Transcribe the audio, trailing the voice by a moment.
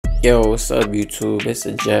Yo, what's up YouTube? It's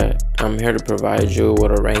a Jet. I'm here to provide you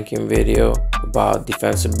with a ranking video about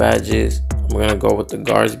defensive badges. I'm gonna go with the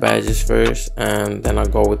guards badges first, and then I'll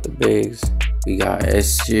go with the bigs. We got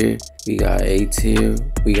S tier, we got A tier,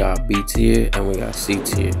 we got B tier, and we got C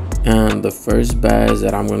tier. And the first badge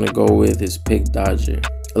that I'm gonna go with is Pick Dodger.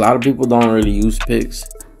 A lot of people don't really use picks.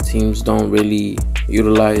 Teams don't really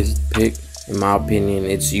utilize pick. In my opinion,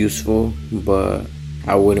 it's useful, but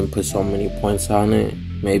I wouldn't put so many points on it.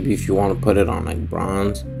 Maybe if you want to put it on like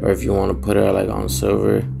bronze, or if you want to put it like on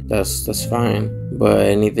silver, that's fine. But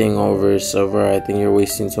anything over silver, I think you're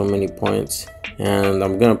wasting so many points. And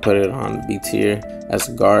I'm gonna put it on B tier as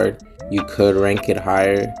a guard. You could rank it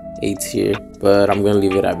higher, A tier, but I'm gonna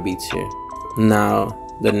leave it at B tier. Now,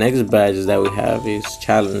 the next badge that we have is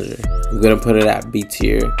Challenger. I'm gonna put it at B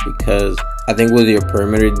tier because I think with your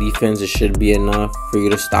perimeter defense, it should be enough for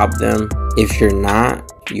you to stop them. If you're not,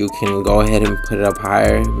 you can go ahead and put it up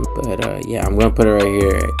higher. But yeah, I'm gonna put it right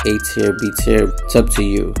here, A tier, B tier. It's up to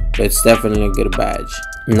you, but it's definitely a good badge.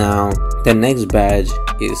 Now, the next badge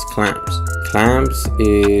is Clamps. Clamps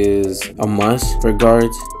is a must for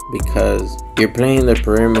guards because you're playing the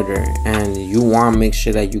perimeter and you want to make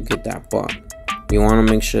sure that you get that bump. You want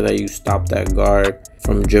to make sure that you stop that guard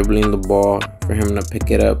from dribbling the ball for him to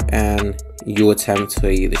pick it up, and you attempt to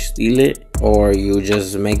either steal it or you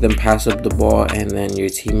just make them pass up the ball, and then your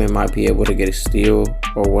teammate might be able to get a steal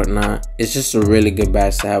or whatnot. It's just a really good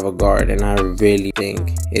badge to have a guard, and I really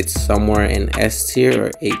think it's somewhere in S tier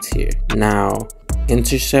or A tier. Now,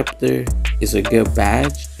 Interceptor is a good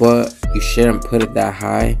badge, but you shouldn't put it that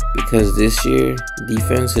high because this year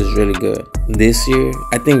defense is really good. This year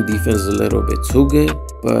I think defense is a little bit too good,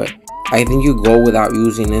 but I think you go without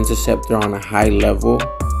using Interceptor on a high level.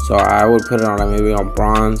 So I would put it on maybe on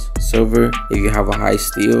bronze, silver if you have a high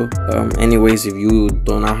steal. Anyways, if you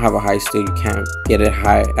do not have a high steal, you can't get it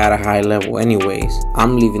high at a high level anyways.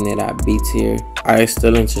 I'm leaving it at B tier. I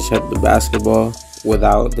still intercept the basketball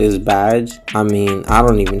without this badge. I mean, I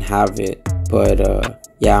don't even have it, but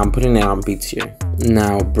yeah, I'm putting it on B tier.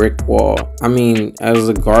 Now, Brick Wall. I mean, as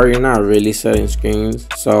a guard, you're not really setting screens,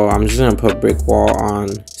 so I'm just gonna put Brick Wall on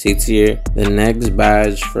C tier. The next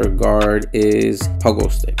badge for guard is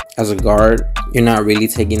Pogo Stick. As a guard, you're not really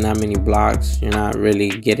taking that many blocks, you're not really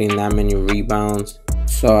getting that many rebounds,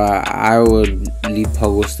 so I would leave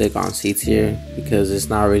Pogo Stick on C tier because it's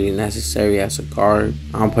not really necessary as a guard.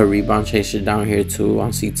 I'll put Rebound Chaser down here too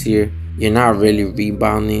on C tier. You're not really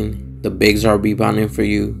rebounding. The bigs are rebounding for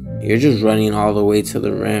you. You're just running all the way to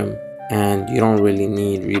the rim, and you don't really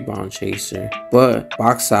need Rebound Chaser. But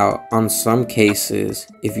box out on some cases,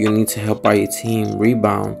 if you need to help out your team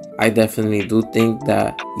rebound, I definitely do think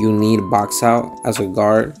that you need box out as a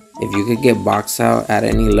guard. If you could get box out at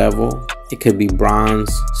any level, it could be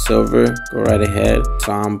bronze, silver, go right ahead.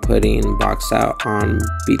 So I'm putting box out on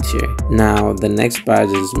B tier. Now, the next badge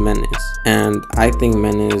is Menace. And I think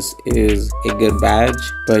Menace is a good badge,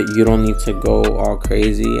 but you don't need to go all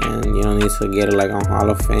crazy and you don't need to get it like on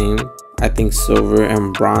Hall of Fame. I think silver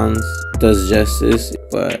and bronze does justice,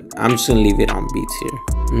 but I'm just gonna leave it on B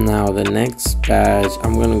tier. Now, the next badge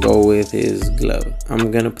I'm gonna go with is Glove.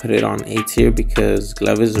 I'm gonna put it on A tier because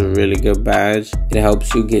Glove is a really good badge. It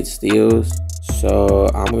helps you get steals, so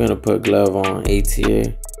I'm gonna put Glove on A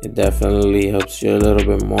tier. It definitely helps you a little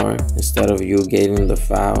bit more instead of you getting the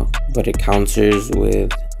foul, but it counters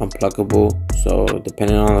with Unpluckable. So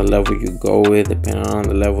depending on the level you go with, depending on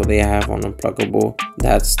the level they have on Unpluckable,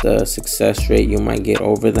 that's the success rate you might get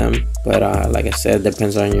over them. But like I said,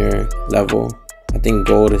 depends on your level. I think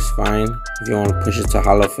gold is fine. If you want to push it to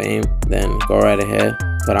Hall of Fame, then go right ahead.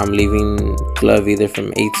 But I'm leaving Glove either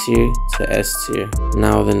from A tier to S tier.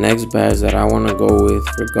 Now, the next badge that I want to go with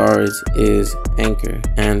for guards is Anchor.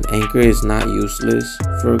 And Anchor is not useless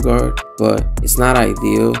for a guard, but it's not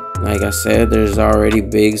ideal. Like I said, there's already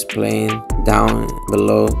bigs playing down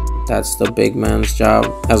below. That's the big man's job.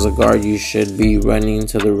 As a guard, you should be running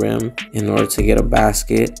to the rim in order to get a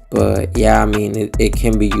basket. But yeah, I mean, it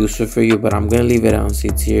can be useful for you, but I'm gonna leave it on C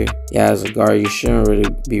tier. Yeah, as a guard, you shouldn't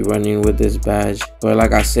really be running with this badge. But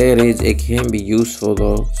like I said, it can be useful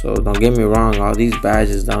though. So don't get me wrong, all these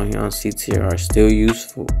badges down here on C tier are still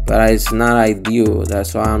useful, but it's not ideal.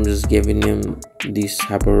 That's why I'm just giving them these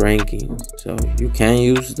type of rankings. So you can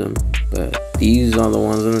use them, but these are the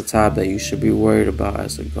ones on the top that you should be worried about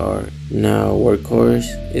as a guard. Now,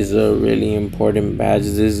 Workhorse is a really important badge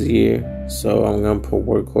this year, so I'm gonna put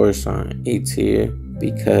Workhorse on A tier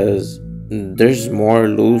because there's more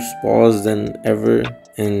loose balls than ever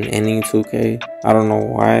in any 2K. I don't know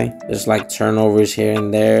why. There's like turnovers here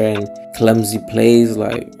and there and clumsy plays.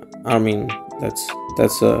 Like, I mean, that's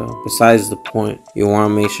that's besides the point. You want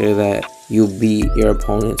to make sure that you beat your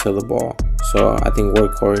opponent to the ball. So I think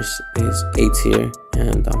workhorse is A tier,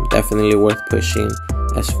 and definitely worth pushing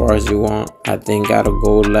as far as you want. I think at a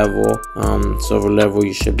gold level, silver level,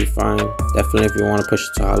 you should be fine. Definitely if you want to push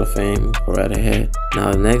it to Hall of Fame, go right ahead.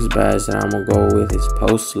 Now the next badge that I'm gonna go with is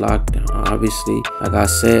post lockdown. Obviously, like I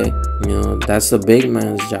said, you know, that's the big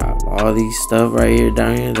man's job. All these stuff right here,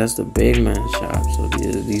 down here, that's the big man's job. So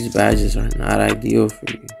these badges are not ideal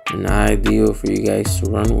for you. They're not ideal for you guys to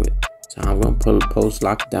run with. So I'm gonna put a post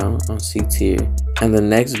lockdown on C tier. And the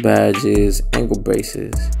next badge is ankle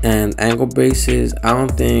braces. And ankle braces, I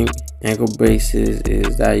don't think ankle braces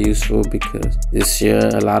is that useful because this year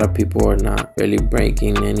a lot of people are not really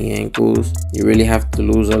breaking any ankles. You really have to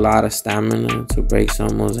lose a lot of stamina to break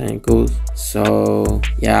someone's ankles. So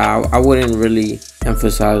yeah, I wouldn't really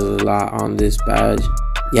emphasize a lot on this badge.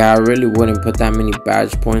 Yeah, I really wouldn't put that many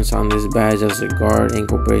badge points on this badge as a guard,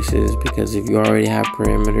 ankle braces, because if you already have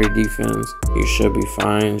perimeter defense, you should be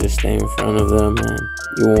fine. Just stay in front of them and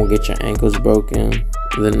you won't get your ankles broken.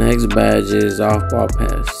 The next badge is off-ball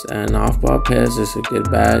pass, and off-ball pass is a good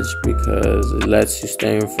badge because it lets you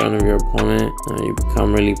stay in front of your opponent and you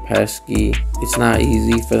become really pesky. It's not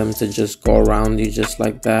easy for them to just go around you just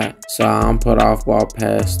like that. So I'm put off-ball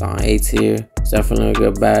pass on A tier. It's definitely a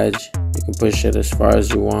good badge. You can push it as far as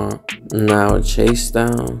you want. Now chase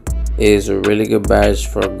down is a really good badge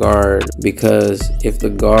for a guard because if the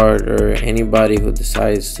guard or anybody who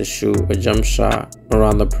decides to shoot a jump shot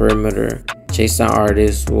around the perimeter, chase down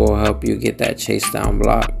artist will help you get that chase down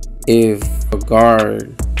block. If a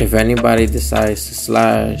guard, if anybody decides to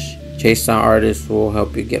slash, chase down artist will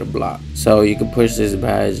help you get a block. So you can push this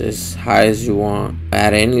badge as high as you want.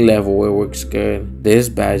 At any level it works good. This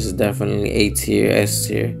badge is definitely A tier, S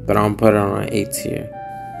tier, but I'm putting it on A tier.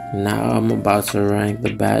 Now I'm about to rank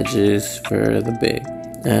the badges for the big.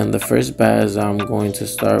 And the first badge I'm going to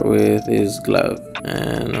start with is glove.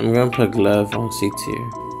 And I'm going to put glove on C tier.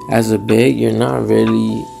 As a big, you're not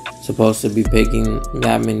really supposed to be picking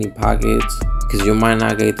that many pockets because you might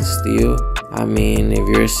not get the steal. I mean, if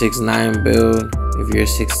you're a 6'9" build, if you're a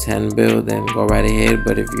 6'10" build, then go right ahead.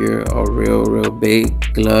 But if you're a real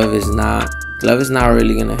big, glove is not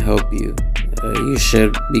really gonna help you. You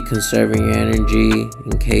should be conserving your energy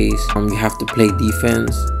in case you have to play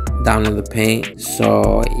defense down in the paint.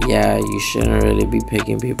 So yeah, you shouldn't really be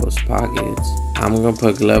picking people's pockets. I'm gonna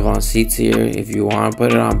put glove on C tier. If you want to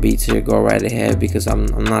put it on B tier, go right ahead, because I'm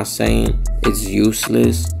not saying it's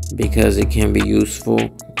useless, because it can be useful.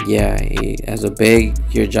 Yeah, as a big,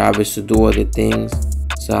 your job is to do other things.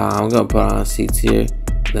 So I'm gonna put it on C tier.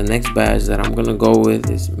 The next badge that I'm gonna go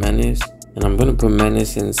with is Menace. And I'm gonna put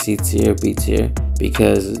Menace in C tier, B tier,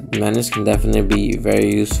 because Menace can definitely be very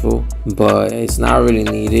useful, but it's not really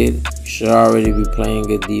needed. You should already be playing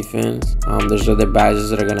good defense. There's other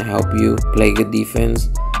badges that are gonna help you play good defense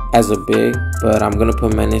as a big, but I'm gonna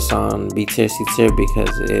put Menace on B tier, C tier,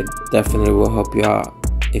 because it definitely will help you out.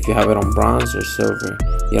 If you have it on bronze or silver,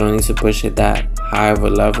 you don't need to push it that high of a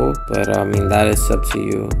level, but I mean, that is up to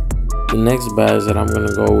you. The next badge that I'm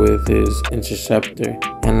gonna go with is Interceptor.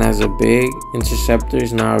 And as a big, Interceptor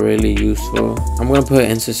is not really useful. I'm gonna put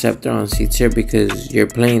Interceptor on C tier because you're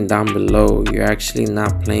playing down below. You're actually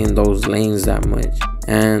not playing those lanes that much.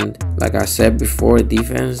 And like I said before,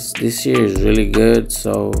 defense this year is really good.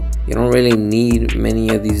 So you don't really need many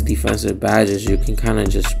of these defensive badges. You can kind of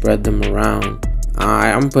just spread them around.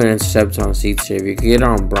 I'm putting Interceptor on C tier. If you can get it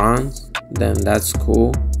on bronze, then that's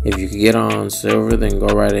cool. If you can get on silver, then go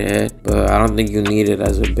right ahead. But I don't think you need it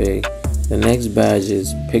as a big. The next badge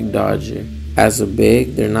is Pick Dodger. As a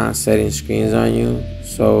big, they're not setting screens on you,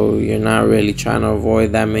 so you're not really trying to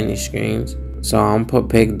avoid that many screens. So I'm put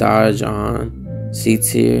Pick Dodge on C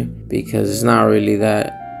tier because it's not really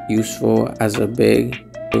that useful as a big.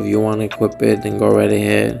 If you want to equip it, then go right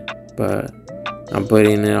ahead. But I'm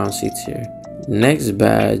putting it on C tier. Next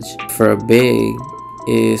badge for a big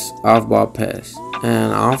is off-ball pass.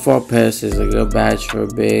 And off-ball pass is a good badge for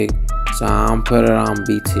a big, so I'm put it on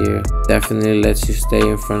B tier. Definitely lets you stay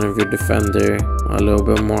in front of your defender a little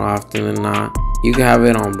bit more often than not. You can have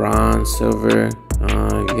it on bronze, silver,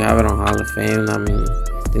 you can have it on Hall of Fame. I mean,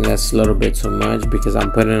 I think that's a little bit too much because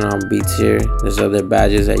I'm putting it on B tier. There's other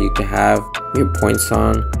badges that you can have your points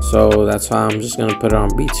on, so that's why I'm just gonna put it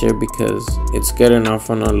on B tier because it's good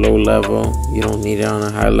enough on a low level. You don't need it on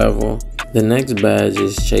a high level. The next badge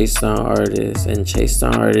is Chase Down Artist, and Chase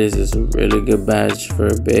Down Artist is a really good badge for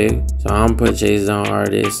a big. So I'm put Chase Down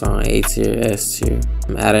Artist on A tier, S tier.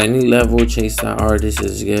 At any level, Chase Down Artist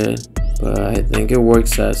is good, but I think it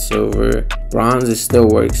works at silver. Bronze, it still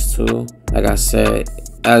works too. Like I said,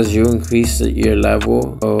 as you increase your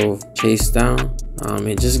level of chase down,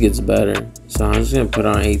 it just gets better. So I'm just gonna put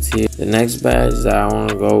on A tier. The next badge that I want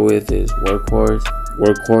to go with is workhorse.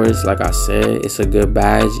 Workhorse, like I said, it's a good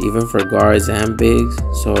badge even for guards and bigs,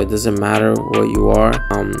 so it doesn't matter what you are.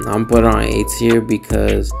 I'm put on A tier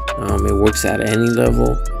because it works at any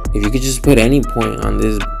level. If you could just put any point on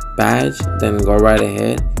this badge, then go right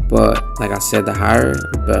ahead, but like I said, the higher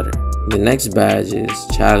the better. The next badge is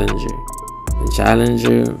challenger. The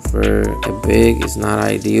challenger for a big is not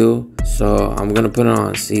ideal, so I'm gonna put it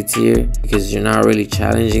on C tier because you're not really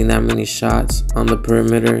challenging that many shots on the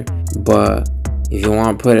perimeter. But if you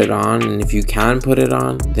want to put it on, and if you can put it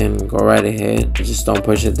on, then go right ahead. Just don't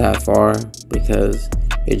push it that far because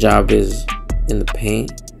your job is in the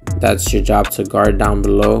paint. That's your job to guard down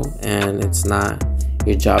below, and it's not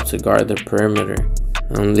your job to guard the perimeter.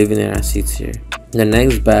 I'm leaving it at C tier. The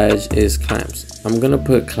next badge is clamps. I'm gonna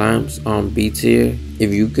put clamps on B tier.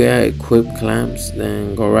 If you get equipped clamps,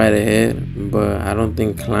 then go right ahead, but I don't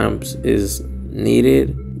think clamps is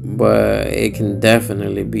needed, but it can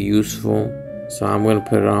definitely be useful. So I'm gonna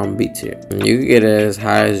put it on B tier. You can get it as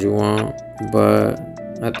high as you want, but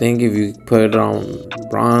I think if you put it on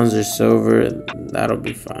bronze or silver, that'll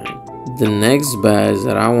be fine. The next badge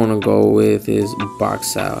that I want to go with is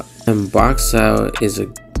BOXOUT. And BOXOUT is a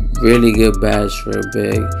really good badge for a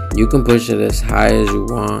big. You can push it as high as you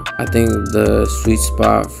want. I think the sweet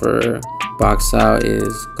spot for BOXOUT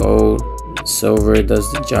is gold. Silver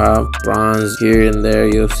does the job. Bronze, here and there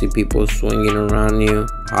you'll see people swinging around you.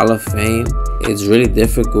 Hall of Fame, it's really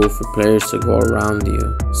difficult for players to go around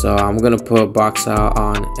you, so I'm gonna put BOXOUT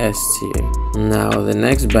on S tier. Now the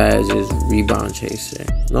next badge is Rebound Chaser.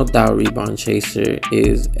 No doubt Rebound Chaser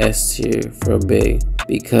is S tier for a big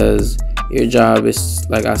because your job is,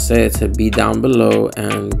 like I said, to be down below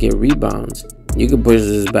and get rebounds. You can push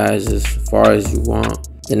this badge as far as you want.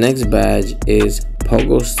 The next badge is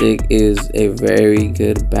Pogo Stick. Is a very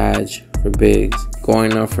good badge for bigs.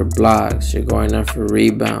 Going up for blocks, you're going up for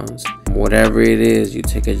rebounds. Whatever it is, you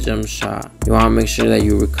take a jump shot. You want to make sure that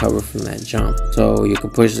you recover from that jump. So you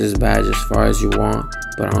can push this badge as far as you want,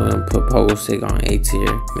 but I'm going to put Pogo Stick on A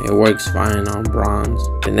tier. It works fine on bronze.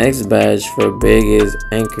 The next badge for big is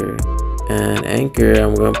Anchor. And Anchor,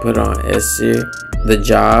 I'm going to put on S tier. The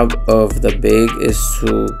job of the big is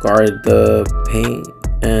to guard the paint,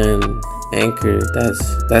 and Anchor,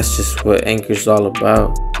 that's just what Anchor's all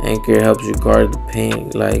about. Anchor helps you guard the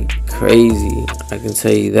paint like crazy, I can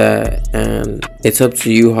tell you that. And it's up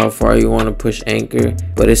to you how far you want to push Anchor,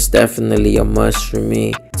 but it's definitely a must for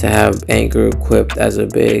me to have Anchor equipped as a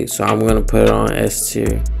big, so I'm gonna put it on S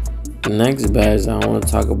tier. The next badge I want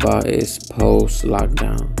to talk about is Post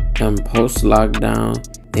Lockdown. And Post Lockdown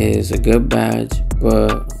is a good badge,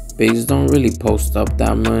 but bigs don't really post up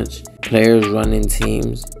that much. Players run in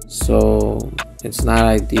teams, so it's not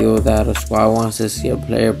ideal that a squad wants to see a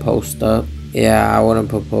player post up. Yeah, I wouldn't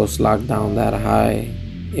put Post Lockdown that high.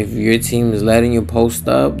 If your team is letting you post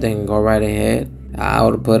up, then go right ahead. I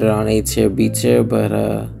would put it on A tier, B tier, but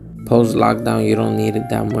Post Lockdown, you don't need it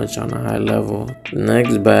that much on a high level. The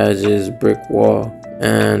next badge is Brick Wall.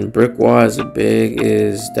 And Brick Wall as a big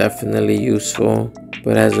is definitely useful,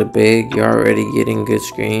 but as a big, you're already getting good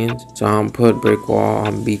screens. So I'm put Brick Wall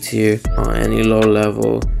on B tier. On any low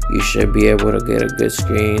level, you should be able to get a good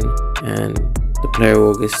screen and the player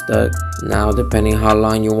will get stuck. Now, depending how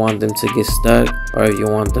long you want them to get stuck or if you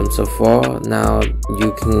want them to fall, now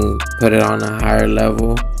you can put it on a higher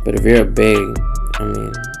level. But if you're a big, I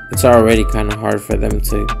mean, it's already kind of hard for them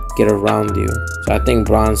to get around you. So I think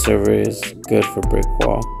bronze silver is good for Brick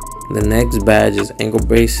Wall. The next badge is ankle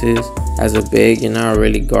braces. As a big, you're not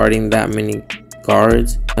really guarding that many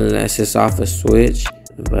guards unless it's off a switch,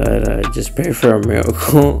 but just pray for a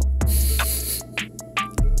miracle.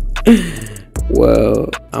 Well,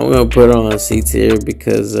 I'm gonna put it on C tier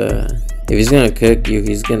because if he's gonna cook you,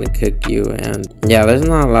 he's gonna cook you. And yeah, there's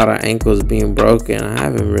not a lot of ankles being broken. I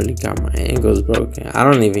haven't really got my ankles broken. I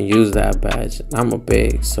don't even use that badge. I'm a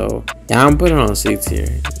big, so yeah, I'm putting on C tier.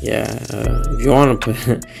 Yeah, if you want to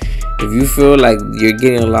put, if you feel like you're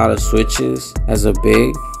getting a lot of switches as a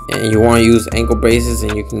big and you want to use ankle braces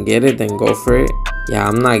and you can get it, then go for it. Yeah,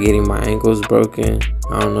 I'm not getting my ankles broken.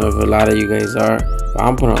 I don't know if a lot of you guys are, but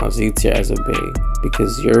I'm putting on C tier as a big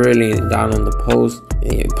because you're really down in the post.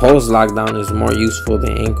 And post lockdown is more useful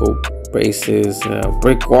than ankle braces.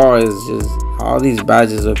 Brick Wall is just, all these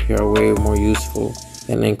badges up here are way more useful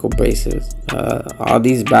than ankle braces. All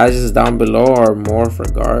these badges down below are more for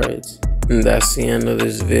guards. And that's the end of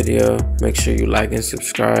this video. Make sure you like and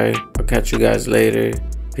subscribe. I'll catch you guys later.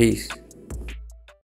 Peace.